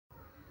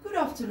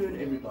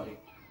afternoon, everybody.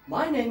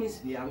 My name is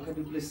Bianca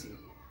Du Plessis.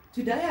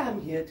 Today I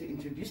am here to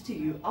introduce to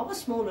you our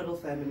small little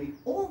family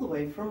all the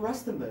way from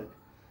Rustenburg.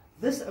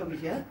 This over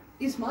here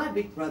is my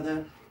big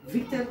brother,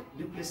 Victor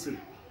Du Plessis.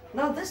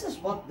 Now this is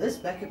what this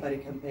Back a Buddy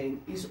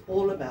campaign is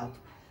all about.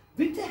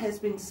 Victor has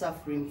been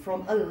suffering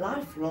from a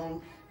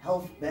lifelong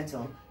health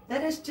battle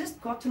that has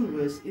just gotten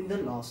worse in the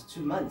last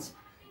 2 months.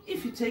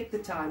 If you take the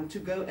time to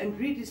go and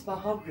read his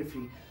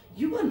biography,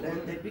 you will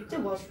learn that Victor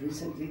was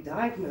recently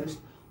diagnosed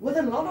with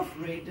a lot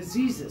of rare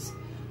diseases.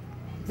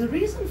 The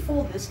reason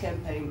for this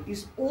campaign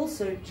is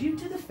also due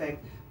to the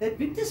fact that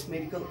Victor's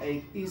medical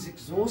aid is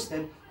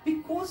exhausted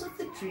because of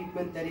the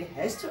treatment that he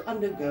has to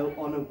undergo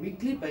on a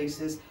weekly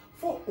basis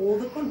for all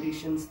the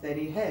conditions that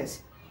he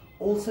has.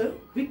 Also,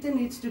 Victor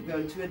needs to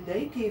go to a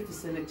daycare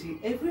facility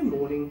every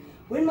morning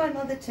when my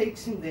mother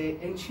takes him there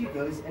and she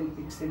goes and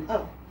picks him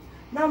up.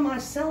 Now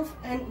myself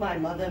and my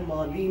mother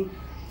Marlene,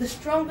 the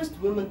strongest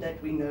woman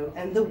that we know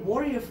and the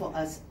warrior for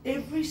us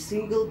every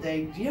single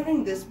day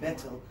during this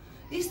battle,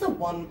 is the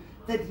one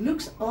that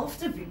looks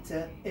after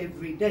Victor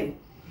every day.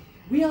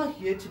 We are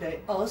here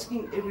today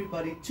asking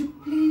everybody to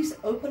please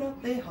open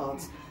up their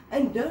hearts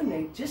and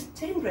donate just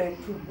 10 Rand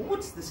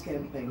towards this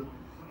campaign.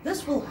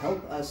 This will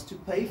help us to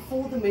pay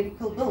for the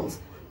medical bills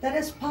that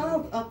has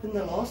piled up in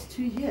the last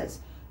 2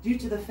 years due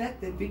to the fact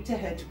that Victor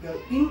had to go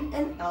in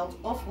and out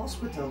of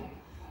hospital.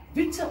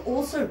 Victor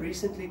also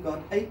recently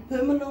got a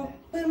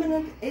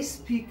permanent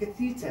SP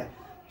catheter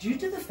due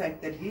to the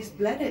fact that his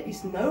bladder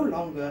is no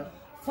longer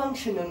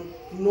functioning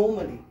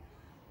normally.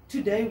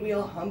 Today we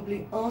are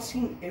humbly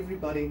asking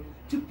everybody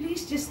to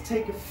please just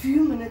take a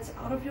few minutes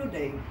out of your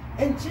day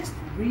and just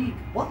read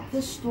what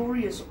this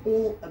story is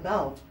all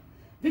about.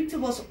 Victor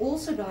was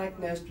also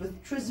diagnosed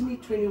with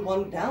trisomy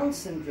 21 Down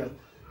syndrome.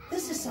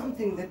 This is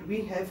something that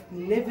we have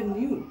never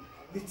knew.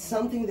 It's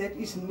something that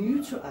is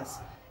new to us.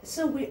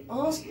 So we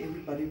ask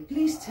everybody,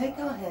 please take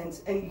our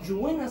hands and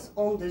join us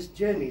on this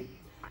journey.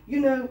 You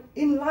know,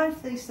 in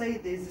life they say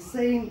there's a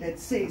saying that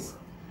says,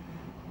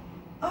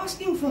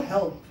 asking for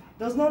help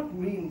does not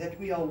mean that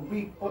we are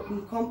weak or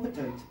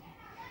incompetent.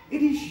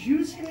 It is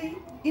usually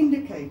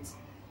indicates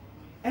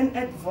an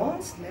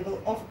advanced level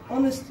of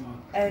honesty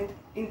and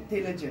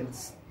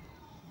intelligence.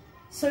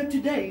 So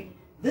today,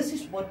 this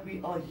is what we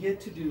are here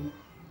to do,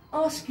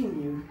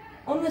 asking you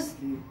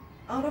honestly,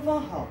 out of our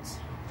hearts,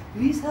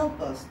 please help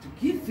us to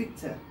give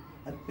Victor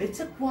a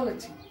better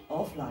quality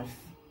of life.